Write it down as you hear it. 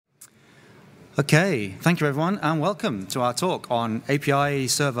Okay, thank you everyone, and welcome to our talk on API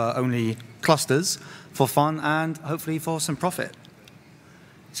server-only clusters for fun and hopefully for some profit.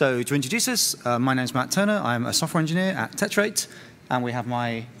 So to introduce us, my name is Matt Turner. I'm a software engineer at Tetrate, and we have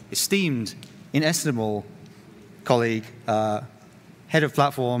my esteemed, inestimable colleague, head of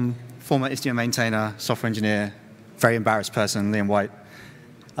platform, former Istio maintainer, software engineer, very embarrassed person, Liam White.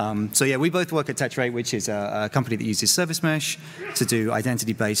 So yeah, we both work at Tetrate, which is a company that uses service mesh to do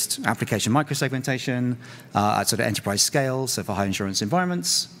identity-based application microsegmentation at sort of enterprise scale, so for high insurance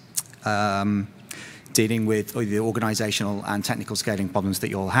environments, dealing with the organizational and technical scaling problems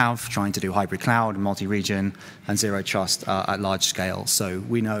that you all have, trying to do hybrid cloud, multi-region, and zero trust at large scale. So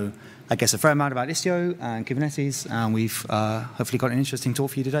we know, I guess, a fair amount about Istio and Kubernetes, and we've hopefully got an interesting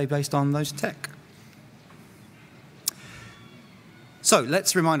talk for you today based on those tech. So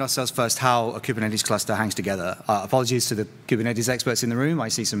let's remind ourselves first how a Kubernetes cluster hangs together. Apologies to the Kubernetes experts in the room. I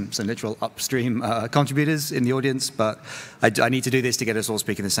see some literal upstream contributors in the audience, but I need to do this to get us all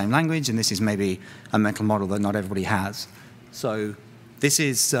speaking the same language, and this is maybe a mental model that not everybody has. So this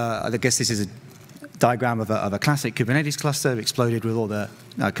is, I guess this is a diagram of a classic Kubernetes cluster exploded with all the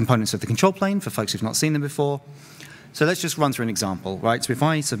components of the control plane for folks who've not seen them before. So let's just run through an example, right? So if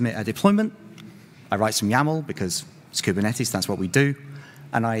I submit a deployment, I write some YAML because it's Kubernetes, that's what we do.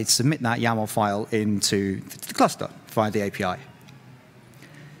 And I submit that YAML file into the cluster via the API.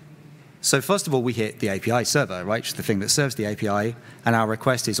 So first of all, we hit the API server, right? Which is the thing that serves the API. And our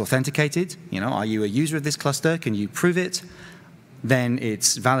request is authenticated. You know, are you a user of this cluster? Can you prove it? Then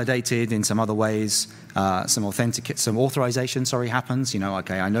it's validated in some other ways. Some authorization, happens. You know,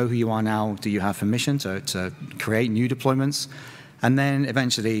 okay, I know who you are now. Do you have permission to create new deployments? And then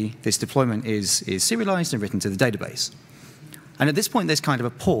eventually, this deployment is serialized and written to the database. And at this point, there's kind of a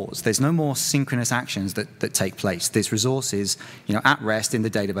pause. There's no more synchronous actions that take place. This resource is, at rest in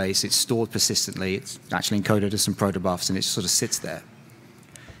the database. It's stored persistently. It's actually encoded as some protobufs, and it sort of sits there.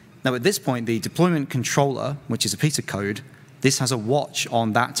 Now, at this point, the deployment controller, which is a piece of code, this has a watch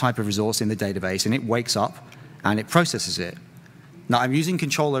on that type of resource in the database, and it wakes up, and it processes it. Now, I'm using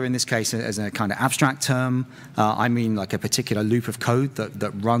controller in this case as a kind of abstract term. I mean like a particular loop of code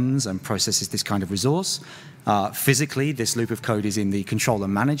that runs and processes this kind of resource. Physically, this loop of code is in the controller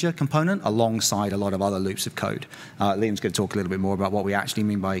manager component alongside a lot of other loops of code. Liam's going to talk a little bit more about what we actually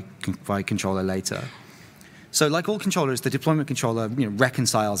mean by controller later. So like all controllers, the deployment controller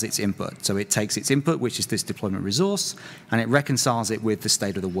reconciles its input. So it takes its input, which is this deployment resource, and it reconciles it with the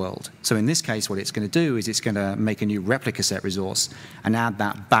state of the world. So in this case, what it's going to do is it's going to make a new replica set resource and add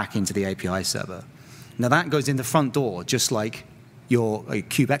that back into the API server. Now that goes in the front door, just like your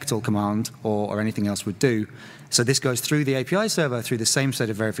kubectl command or anything else would do. So this goes through the API server through the same set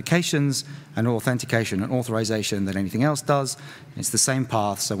of verifications and authentication and authorization that anything else does. It's the same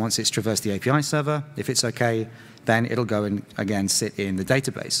path. So once it's traversed the API server, if it's OK, then it'll go and, again, sit in the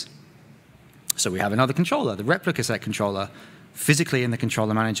database. So we have another controller, the replica set controller, physically in the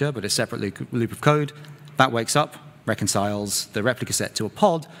controller manager, but a separate loop of code. That wakes up, reconciles the replica set to a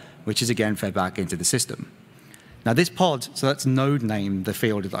pod, which is, again, fed back into the system. Now this pod, so that's node name, the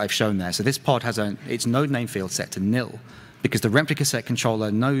field that I've shown there. So this pod has its node name field set to nil because the replica set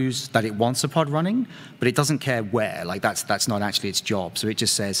controller knows that it wants a pod running, but it doesn't care where. Like that's not actually its job. So it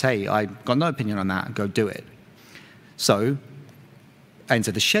just says, hey, I've got no opinion on that, go do it. So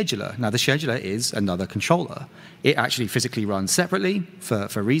enter the scheduler. Now the scheduler is another controller. It actually physically runs separately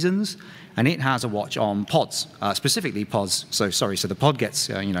for reasons, and it has a watch on pods, specifically pods. So the pod gets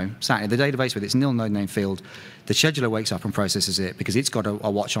sat in the database with its nil node name field. The scheduler wakes up and processes it because it's got a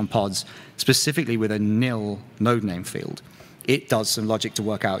watch on pods, specifically with a nil node name field. It does some logic to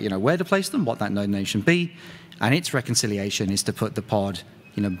work out where to place them, what that node name should be, and its reconciliation is to put the pod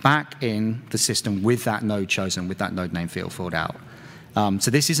back in the system with that node chosen, with that node name field filled out.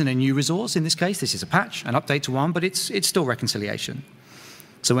 So this isn't a new resource in this case. This is a patch, an update to one, but it's still reconciliation.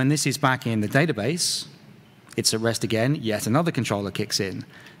 So when this is back in the database, it's at rest again. Yet another controller kicks in.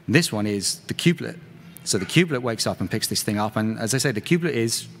 This one is the kubelet. So the kubelet wakes up and picks this thing up. And as I say, the kubelet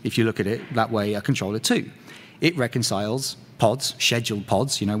is, if you look at it that way, a controller too. It reconciles pods, scheduled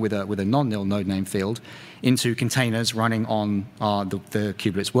pods, with a non-nil node name field, into containers running on the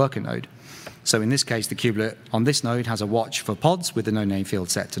kubelet's worker node. So in this case, the kubelet on this node has a watch for pods with the node name field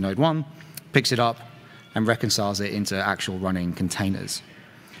set to node 1, picks it up, and reconciles it into actual running containers.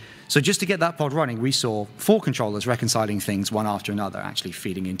 So just to get that pod running, we saw 4 controllers reconciling things one after another, actually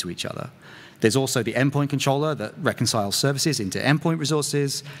feeding into each other. There's also the endpoint controller that reconciles services into endpoint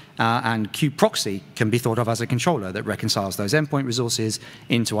resources, and kubeproxy can be thought of as a controller that reconciles those endpoint resources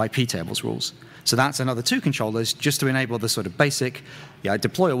into IP tables rules. So that's another 2 controllers just to enable the sort of basic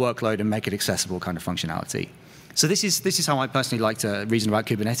deploy a workload and make it accessible kind of functionality. So this is how I personally like to reason about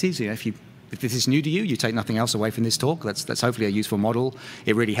Kubernetes. If this is new to you, you take nothing else away from this talk. That's hopefully a useful model.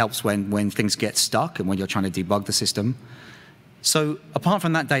 It really helps when things get stuck and when you're trying to debug the system. So apart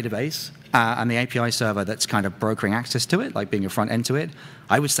from that database and the API server that's kind of brokering access to it, like being a front end to it,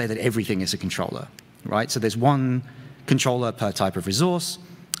 I would say that everything is a controller, right? So there's one controller per type of resource,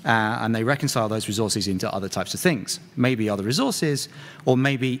 and they reconcile those resources into other types of things. Maybe other resources, or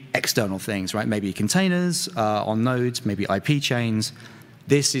maybe external things, right? Maybe containers on nodes, maybe IP chains.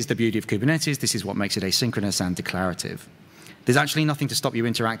 This is the beauty of Kubernetes. This is what makes it asynchronous and declarative. There's actually nothing to stop you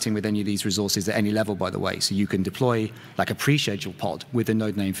interacting with any of these resources at any level, by the way. So you can deploy like a pre-scheduled pod with the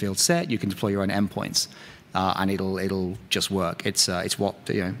node name field set. You can deploy your own endpoints, and it'll just work. It's one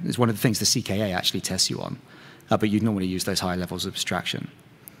of the things the CKA actually tests you on, but you'd normally use those higher levels of abstraction.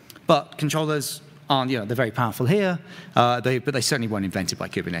 But controllers aren't, they're very powerful here, but they certainly weren't invented by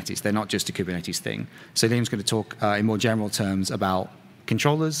Kubernetes. They're not just a Kubernetes thing. So Liam's going to talk in more general terms about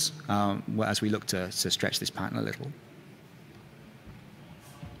controllers as we look to stretch this pattern a little.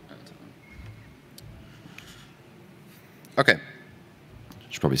 Okay.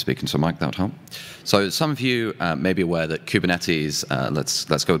 Should probably speak into a mic, that would help. So some of you may be aware that Kubernetes,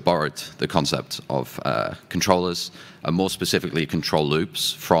 let's go borrowed the concept of controllers, and more specifically control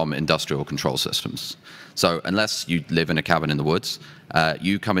loops from industrial control systems. So unless you live in a cabin in the woods,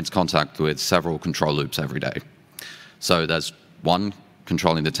 you come into contact with several control loops every day. So there's one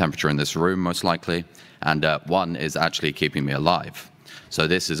controlling the temperature in this room, most likely, and one is actually keeping me alive. So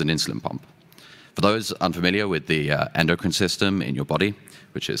this is an insulin pump. For those unfamiliar with the endocrine system in your body,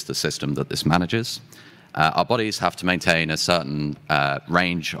 which is the system that this manages, our bodies have to maintain a certain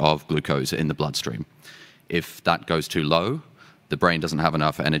range of glucose in the bloodstream. If that goes too low, the brain doesn't have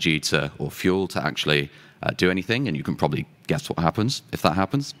enough energy or fuel to actually do anything, and you can probably guess what happens if that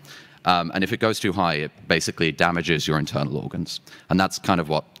happens. And if it goes too high, it basically damages your internal organs. And that's kind of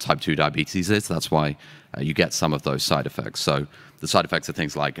what type 2 diabetes is. That's why you get some of those side effects. So the side effects are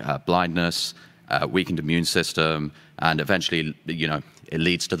things like blindness, weakened immune system, and eventually, it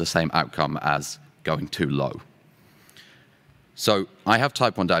leads to the same outcome as going too low. So I have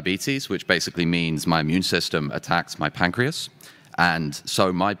type 1 diabetes, which basically means my immune system attacks my pancreas, and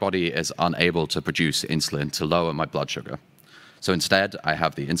so my body is unable to produce insulin to lower my blood sugar. So instead, I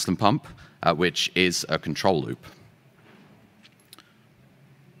have the insulin pump, which is a control loop.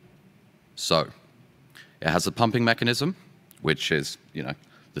 So it has a pumping mechanism, which is,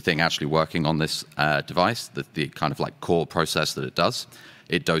 the thing actually working on this device, the kind of like core process that it does.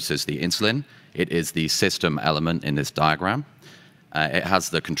 It doses the insulin. It is the system element in this diagram. It has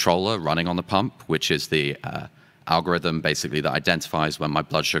the controller running on the pump, which is the algorithm basically that identifies when my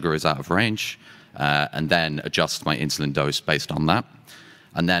blood sugar is out of range, and then adjusts my insulin dose based on that.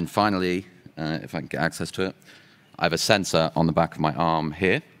 And then finally, if I can get access to it, I have a sensor on the back of my arm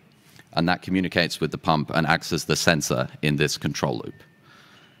here, and that communicates with the pump and acts as the sensor in this control loop.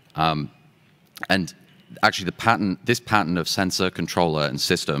 And actually, this pattern of sensor, controller, and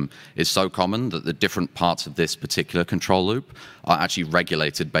system is so common that the different parts of this particular control loop are actually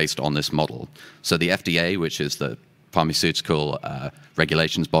regulated based on this model. So the FDA, which is the pharmaceutical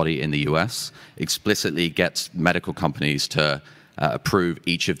regulations body in the US, explicitly gets medical companies to approve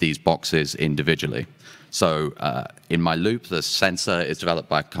each of these boxes individually. So in my loop, the sensor is developed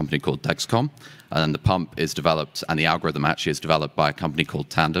by a company called Dexcom, and the pump is developed, and the algorithm actually is developed by a company called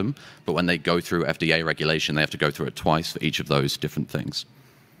Tandem. But when they go through FDA regulation, they have to go through it twice for each of those different things.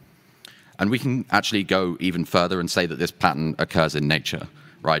 And we can actually go even further and say that this pattern occurs in nature,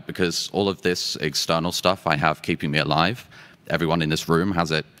 right? Because all of this external stuff I have keeping me alive, everyone in this room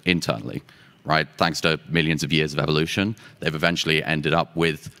has it internally, right? Thanks to millions of years of evolution, they've eventually ended up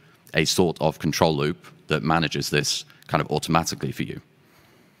with a sort of control loop that manages this kind of automatically for you.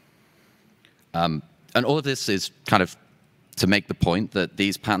 And all of this is kind of to make the point that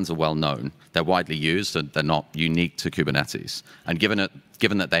these patterns are well known. They're widely used, and they're not unique to Kubernetes. And given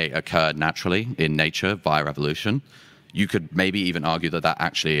that they occur naturally in nature via evolution, you could maybe even argue that that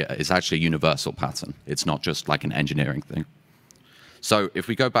is actually a universal pattern. It's not just like an engineering thing. So if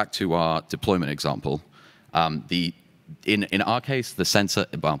we go back to our deployment example, in our case, the sensor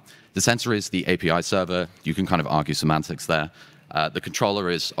is the API server. You can kind of argue semantics there. The controller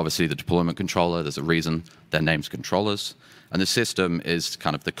is obviously the deployment controller. There's a reason they're named controllers. And the system is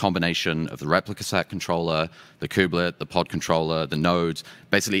kind of the combination of the replica set controller, the kubelet, the pod controller, the nodes,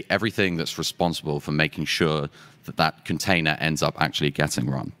 basically everything that's responsible for making sure that that container ends up actually getting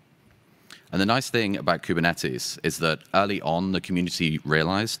run. And the nice thing about Kubernetes is that early on, the community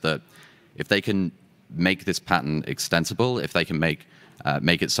realized that if they can make this pattern extensible, if they can make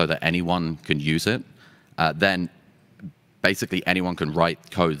it so that anyone can use it, then basically anyone can write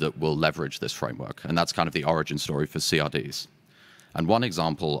code that will leverage this framework. And that's kind of the origin story for CRDs. And one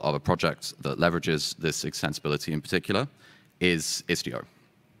example of a project that leverages this extensibility in particular is Istio.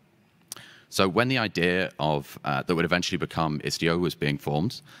 So when the idea of that would eventually become Istio was being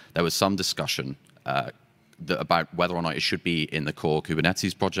formed, there was some discussion about whether or not it should be in the core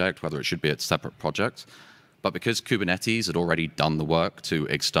Kubernetes project, whether it should be a separate project. But because Kubernetes had already done the work to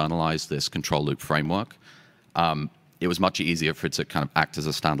externalize this control loop framework, it was much easier for it to kind of act as a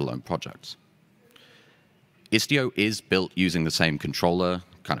standalone project. Istio is built using the same controller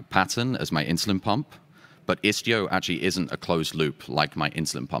kind of pattern as my insulin pump, but Istio actually isn't a closed loop like my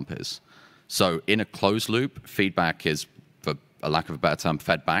insulin pump is. So in a closed loop, feedback is, for a lack of a better term,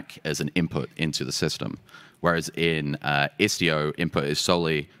 fed back as an input into the system, whereas in Istio, input is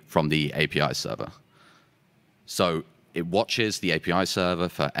solely from the API server. So it watches the API server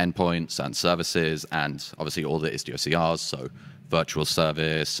for endpoints and services and obviously all the Istio CRs, so virtual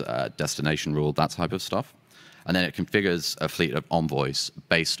service, destination rule, that type of stuff. And then it configures a fleet of envoys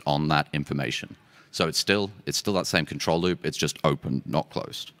based on that information. So it's still that same control loop, it's just open, not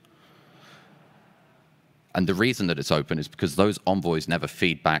closed. And the reason that it's open is because those envoys never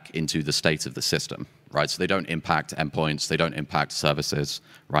feed back into the state of the system, right? So they don't impact endpoints, they don't impact services,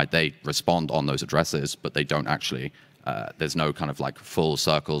 right? They respond on those addresses, but they don't actually, there's no kind of like full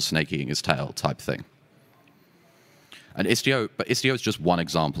circle, snake eating his tail type thing. And Istio is just one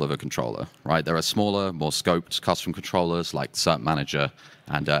example of a controller, right? There are smaller, more scoped custom controllers like Cert Manager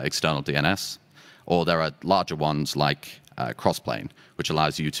and external DNS, or there are larger ones like Crossplane, which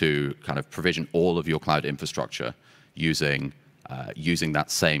allows you to kind of provision all of your cloud infrastructure using that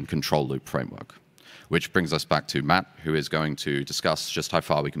same control loop framework. Which brings us back to Matt, who is going to discuss just how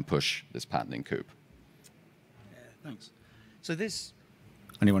far we can push this pattern in Kube. Yeah, thanks. So this,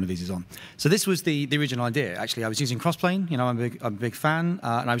 only one of these is on. So this was the original idea. Actually, I was using Crossplane. You know, I'm a big fan,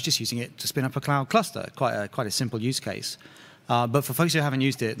 and I was just using it to spin up a cloud cluster. Quite a simple use case. But for folks who haven't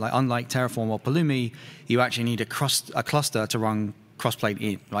used it, like unlike Terraform or Pulumi, you actually need a cluster to run Crossplane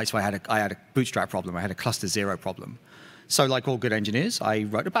in, right? So I had a bootstrap problem. I had a cluster 0 problem. So like all good engineers, I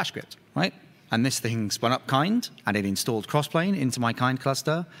wrote a bash script, right? And this thing spun up kind, and it installed Crossplane into my kind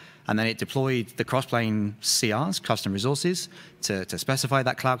cluster, and then it deployed the Crossplane CRs, custom resources, to specify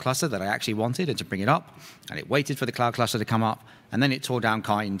that cloud cluster that I actually wanted and to bring it up, and it waited for the cloud cluster to come up, and then it tore down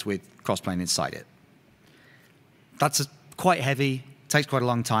kind with Crossplane inside it. That's quite heavy, takes quite a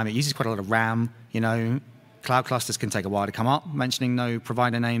long time, it uses quite a lot of RAM, you know. Cloud clusters can take a while to come up, mentioning no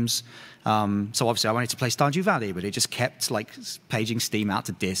provider names. So obviously I wanted to play Stardew Valley, but it just kept like paging Steam out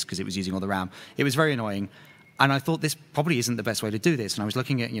to disk because it was using all the RAM. It was very annoying. And I thought this probably isn't the best way to do this. And I was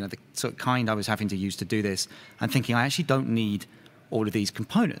looking at, you know, the sort of kind I was having to use to do this and thinking, I actually don't need all of these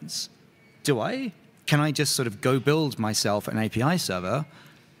components. Do I? Can I just sort of go build myself an API server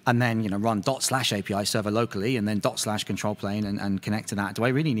and then, you know, run /API server locally and then /control plane and connect to that? Do I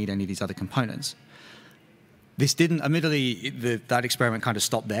really need any of these other components? This didn't, admittedly, that experiment kind of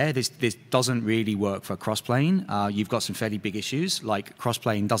stopped there. This doesn't really work for Crossplane. You've got some fairly big issues, like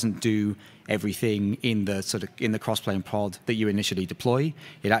Crossplane doesn't do everything in the Crossplane pod that you initially deploy.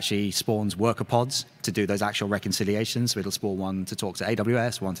 It actually spawns worker pods to do those actual reconciliations. So it'll spawn one to talk to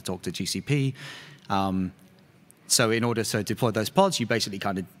AWS, one to talk to GCP. So in order to deploy those pods, you basically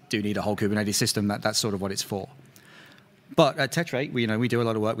kind of do need a whole Kubernetes system. That's sort of what it's for. But at Tetrate, we do a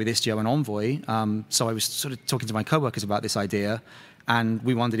lot of work with Istio and Envoy. So I was sort of talking to my coworkers about this idea, and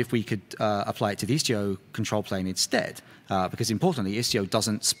we wondered if we could apply it to the Istio control plane instead. Because importantly, Istio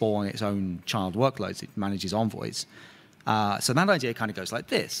doesn't spawn its own child workloads; it manages envoys. So that idea kind of goes like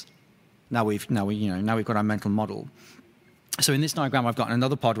this. Now we've got our mental model. So in this diagram, I've got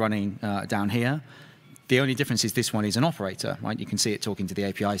another pod running down here. The only difference is this one is an operator, right? You can see it talking to the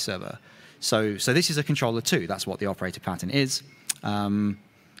API server. So this is a controller too. That's what the operator pattern is. And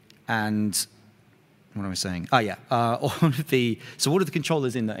what am I saying? Oh yeah, all of the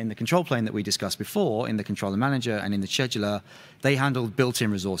controllers in the control plane that we discussed before, in the controller manager and in the scheduler, they handle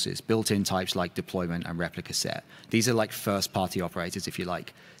built-in resources, built-in types like deployment and replica set. These are like first-party operators, if you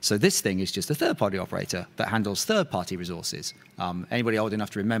like. So this thing is just a third-party operator that handles third-party resources. Anybody old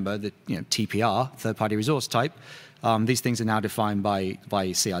enough to remember the TPR, third-party resource type? These things are now defined by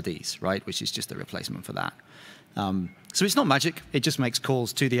CRDs, right? Which is just the replacement for that. So it's not magic. It just makes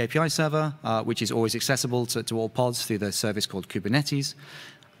calls to the API server, which is always accessible to all pods through the service called Kubernetes.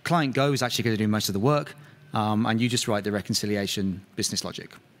 Client Go is actually going to do most of the work, and you just write the reconciliation business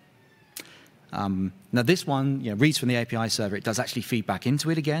logic. Now this one reads from the API server. It does actually feed back into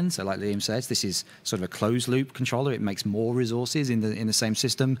it again. So like Liam says, this is sort of a closed loop controller. It makes more resources in the same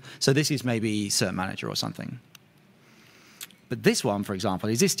system. So this is maybe Cert Manager or something. But this one, for example,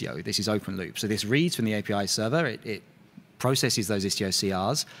 is Istio. This is open loop. So this reads from the API server. It processes those Istio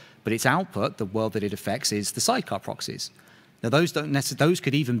CRs, but its output, the world that it affects, is the sidecar proxies. Now those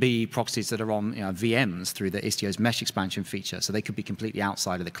could even be proxies that are on VMs through the Istio's mesh expansion feature. So they could be completely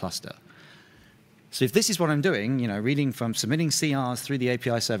outside of the cluster. So if this is what I'm doing, submitting CRs through the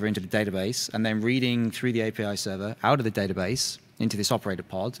API server into the database, and then reading through the API server out of the database into this operator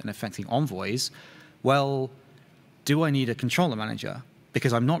pod and affecting envoys, well, do I need a controller manager?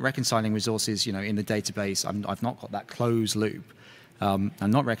 Because I'm not reconciling resources, in the database. I've not got that closed loop. I'm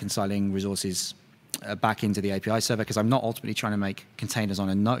not reconciling resources back into the API server because I'm not ultimately trying to make containers on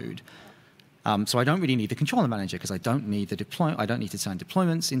a node. So I don't really need the controller manager because I don't need to turn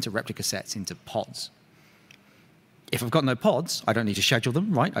deployments into replica sets into pods. If I've got no pods, I don't need to schedule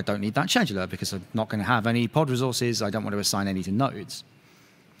them, right? I don't need that scheduler because I'm not going to have any pod resources. I don't want to assign any to nodes.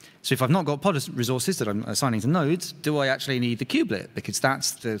 So if I've not got pod resources that I'm assigning to nodes, do I actually need the kubelet? Because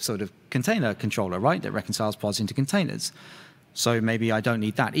that's the sort of container controller, right, that reconciles pods into containers. So maybe I don't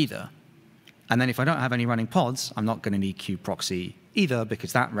need that either. And then if I don't have any running pods, I'm not going to need kubeproxy either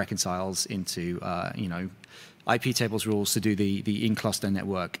because that reconciles into IP tables rules to do the in-cluster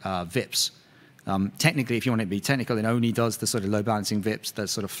network VIPs. Technically, if you want to be technical, it only does the sort of load balancing VIPs. The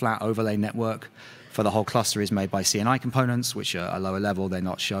sort of flat overlay network for the whole cluster is made by CNI components, which are a lower level. They're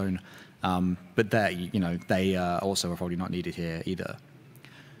not shown, but they also are probably not needed here either.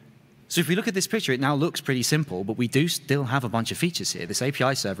 So if we look at this picture, it now looks pretty simple, but we do still have a bunch of features here. This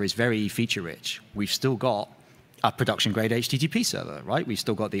API server is very feature-rich. We've still got a production-grade HTTP server, right? We've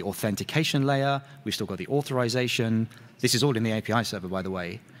still got the authentication layer. We've still got the authorization. This is all in the API server, by the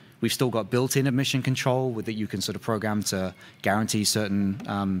way. We've still got built-in admission control that you can sort of program to guarantee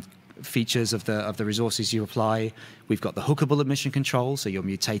certain features of the resources you apply. We've got the hookable admission control, so you're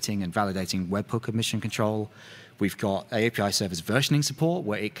mutating and validating webhook admission control. We've got API server's versioning support,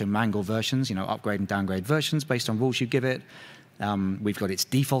 where it can mangle versions, upgrade and downgrade versions based on rules you give it. We've got its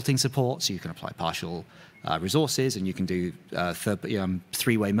defaulting support, so you can apply partial resources, and you can do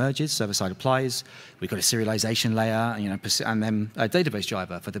three-way merges, server-side applies. We've got a serialization layer, and then a database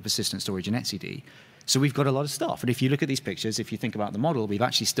driver for the persistent storage and etcd. So we've got a lot of stuff. And if you look at these pictures, if you think about the model, we've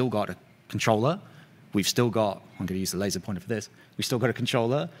actually still got a controller. We've still got, I'm going to use the laser pointer for this. We've still got a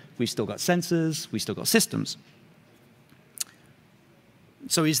controller. We've still got sensors. We've still got systems.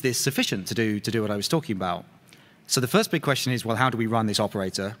 So is this sufficient to do what I was talking about? So the first big question is, well, how do we run this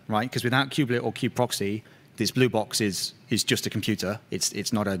operator, right? Because without kubelet or kubeproxy, this blue box is just a computer.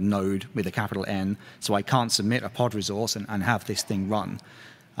 It's not a node with a capital N. So I can't submit a pod resource and have this thing run.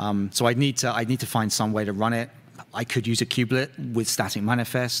 So I'd need to find some way to run it. I could use a kubelet with static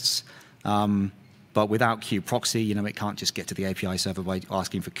manifests, but without kubeproxy, it can't just get to the API server by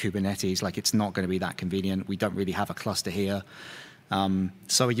asking for Kubernetes. Like, it's not going to be that convenient. We don't really have a cluster here.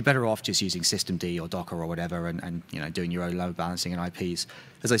 So you're better off just using systemd or Docker or whatever and doing your own load balancing and IPs.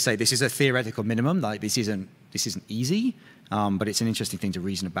 As I say, this is a theoretical minimum. Like, this isn't easy, but it's an interesting thing to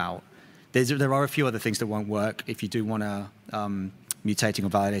reason about. There are a few other things that won't work. If you do want to mutating or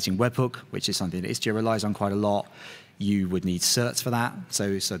validating webhook, which is something that Istio relies on quite a lot, you would need certs for that. So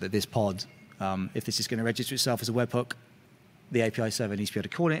that this pod, if this is going to register itself as a webhook, the API server needs to be able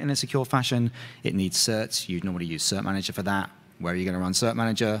to call it in a secure fashion. It needs certs. You'd normally use Cert Manager for that. Where are you going to run Cert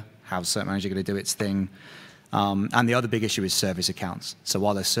Manager? How's Cert Manager going to do its thing? And the other big issue is service accounts. So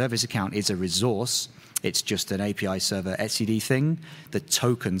while a service account is a resource, it's just an API server etcd thing. The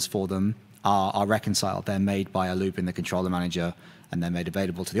tokens for them are reconciled. They're made by a loop in the controller manager, and they're made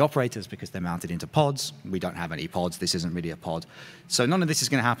available to the operators because they're mounted into pods. We don't have any pods. This isn't really a pod. So none of this is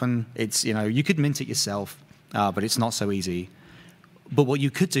going to happen. It's, you could mint it yourself, but it's not so easy. But what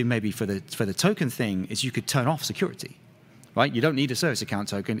you could do maybe for the token thing is you could turn off security. Right? You don't need a service account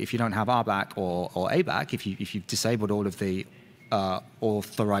token if you don't have RBAC or ABAC, if you've disabled all of the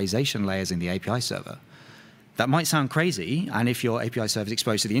authorization layers in the API server. That might sound crazy, and if your API server is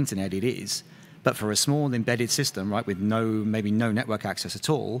exposed to the internet, it is. But for a small embedded system, right, with maybe no network access at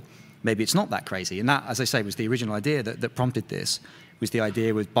all, maybe it's not that crazy. And that, as I say, was the original idea that prompted this, was the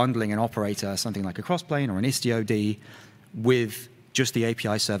idea with bundling an operator, something like a crossplane or an Istio with just the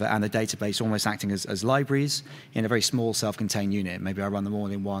API server and the database almost acting as libraries in a very small self-contained unit. Maybe I run them all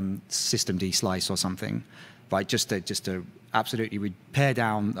in one systemd slice or something. right? Just to absolutely pare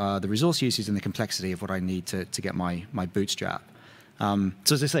down the resource usage and the complexity of what I need to get my bootstrap.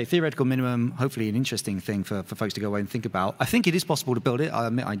 So as I say, theoretical minimum, hopefully an interesting thing for folks to go away and think about. I think it is possible to build it. I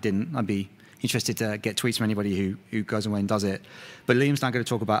admit I didn't. I'd be interested to get tweets from anybody who goes away and does it. But Liam's now going to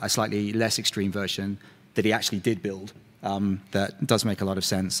talk about a slightly less extreme version that he actually did build that does make a lot of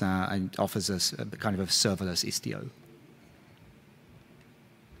sense and offers us a kind of a serverless Istio.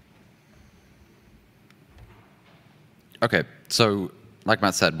 Okay, so like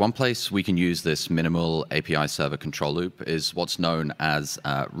Matt said, one place we can use this minimal API server control loop is what's known as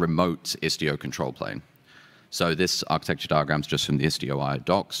remote Istio control plane. So this architecture diagram is just from the Istio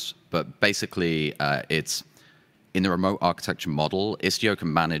docs, but basically it's in the remote architecture model, Istio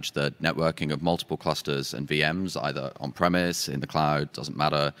can manage the networking of multiple clusters and VMs, either on-premise, in the cloud, doesn't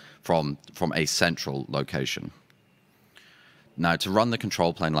matter, from a central location. Now, to run the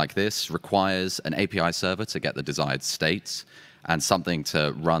control plane like this requires an API server to get the desired states and something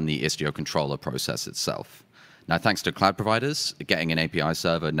to run the Istio controller process itself. Now, thanks to cloud providers, getting an API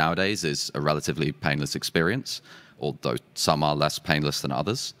server nowadays is a relatively painless experience, although some are less painless than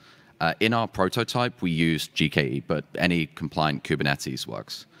others. In our prototype, we used GKE, but any compliant Kubernetes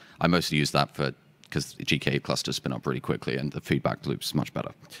works. I mostly use that because GKE clusters spin up really quickly and the feedback loop's much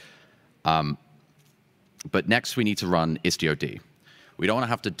better. But next, we need to run Istio-D. We don't want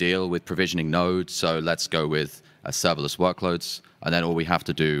to have to deal with provisioning nodes, so let's go with serverless workloads, and then all we have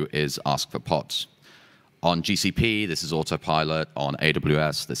to do is ask for pods. On GCP, this is autopilot. On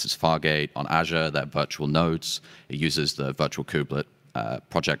AWS, this is Fargate. On Azure, they're virtual nodes. It uses the virtual kubelet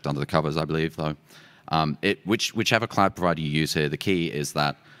project under the covers, I believe, though. Whichever cloud provider you use here, the key is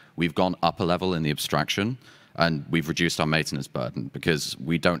that we've gone up a level in the abstraction, and we've reduced our maintenance burden because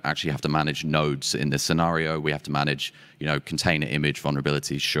we don't actually have to manage nodes in this scenario. We have to manage, container image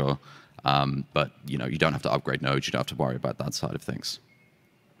vulnerabilities, sure, but you don't have to upgrade nodes. You don't have to worry about that side of things.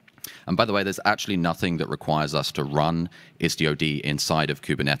 And by the way, there's actually nothing that requires us to run Istio-D inside of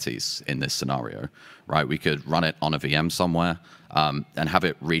Kubernetes in this scenario, right? We could run it on a VM somewhere and have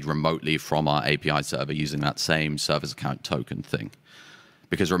it read remotely from our API server using that same service account token thing.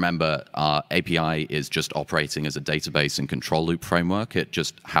 Because remember, our API is just operating as a database and control loop framework. It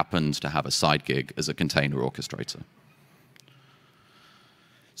just happens to have a side gig as a container orchestrator.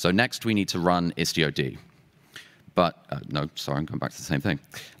 So next, we need to run Istio-D. But no, sorry, I'm going back to the same thing.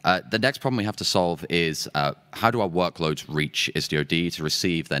 The next problem we have to solve is how do our workloads reach Istio-D to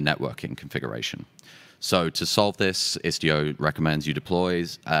receive their networking configuration? So to solve this, Istio recommends you deploy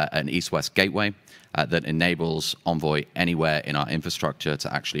an east-west gateway that enables Envoy anywhere in our infrastructure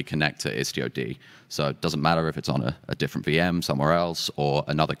to actually connect to Istio-D. So it doesn't matter if it's on a different VM somewhere else or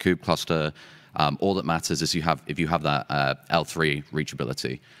another kube cluster. All that matters is if you have that L3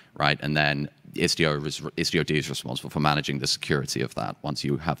 reachability, right? And then Istio-D is responsible for managing the security of that once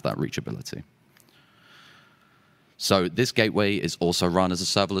you have that reachability. So this gateway is also run as a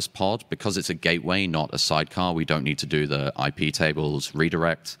serverless pod. Because it's a gateway, not a sidecar, we don't need to do the IP tables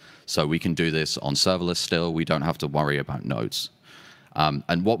redirect. So we can do this on serverless still. We don't have to worry about nodes.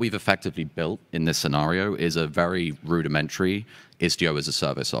 And what we've effectively built in this scenario is a very rudimentary Istio as a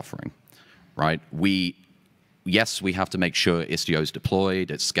service offering, right? Yes, we have to make sure Istio is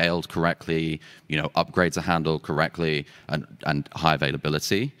deployed, it's scaled correctly, upgrades are handled correctly, and high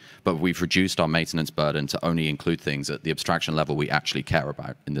availability. But we've reduced our maintenance burden to only include things at the abstraction level we actually care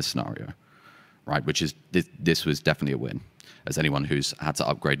about in this scenario, right? Which is, this was definitely a win, as anyone who's had to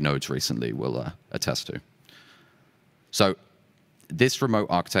upgrade nodes recently will attest to. So this remote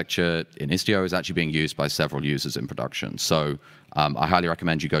architecture in Istio is actually being used by several users in production. So I highly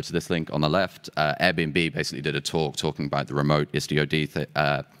recommend you go to this link on the left. Airbnb basically did a talk talking about the remote Istio-D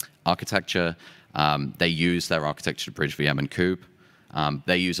architecture. They use their architecture to bridge VM and kube.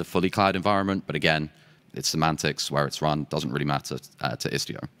 They use a fully cloud environment, but again, it's semantics where it's run. Doesn't really matter to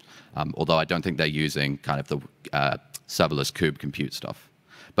Istio. Although I don't think they're using kind of the serverless kube compute stuff.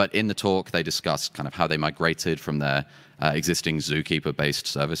 But in the talk, they discussed kind of how they migrated from their existing Zookeeper-based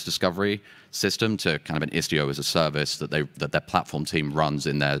service discovery system to kind of an Istio as a service that their platform team runs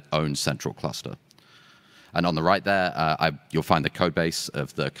in their own central cluster. And on the right there, you'll find the code base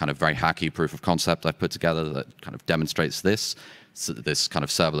of the kind of very hacky proof of concept I've put together that kind of demonstrates this. So this kind of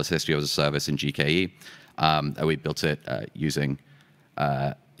serverless Istio as a service in GKE. We built it using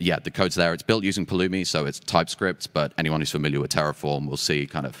the code's there. It's built using Pulumi, so it's TypeScript, but anyone who's familiar with Terraform will see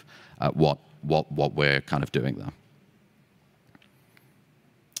kind of what we're kind of doing there.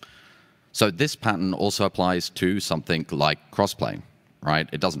 So this pattern also applies to something like crossplane, right?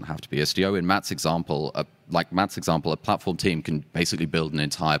 It doesn't have to be Istio. In Matt's example, a platform team can basically build an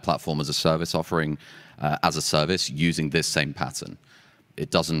entire platform as a service offering as a service using this same pattern. It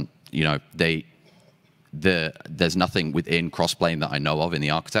doesn't, there's nothing within Crossplane that I know of in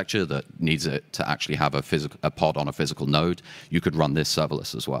the architecture that needs it to actually have a pod on a physical node. You could run this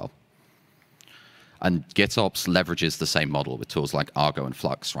serverless as well. And GitOps leverages the same model with tools like Argo and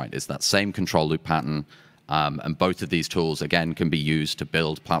Flux, right? It's that same control loop pattern. And both of these tools, again, can be used to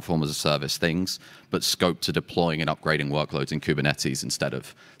build platform as a service things, but scope to deploying and upgrading workloads in Kubernetes instead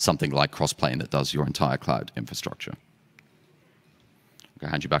of something like Crossplane that does your entire cloud infrastructure. I'm going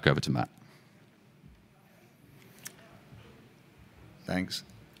to hand you back over to Matt. Thanks.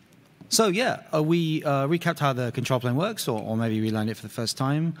 So yeah, we recapped how the control plane works, or maybe we learned it for the first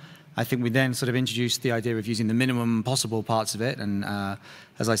time. I think we then sort of introduced the idea of using the minimum possible parts of it, and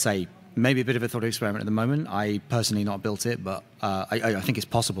as I say, maybe a bit of a thought experiment at the moment. I personally not built it, but I think it's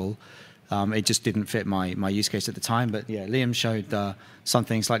possible. It just didn't fit my use case at the time. But yeah, Liam showed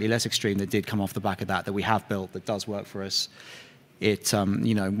something slightly less extreme that did come off the back of that we have built that does work for us. It,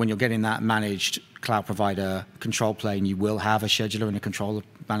 when you're getting that managed cloud provider control plane, you will have a scheduler and a controller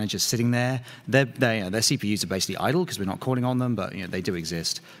manager sitting there. Their CPUs are basically idle because we're not calling on them, but they do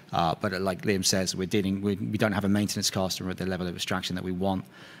exist. But like Liam says, we don't have a maintenance cost or at the level of abstraction that we want.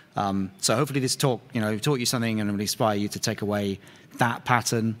 So hopefully this talk, taught you something and will inspire you to take away that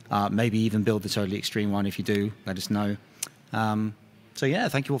pattern. Maybe even build the totally extreme one. If you do, let us know. So yeah,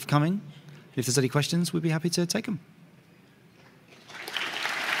 thank you all for coming. If there's any questions, we'd be happy to take them.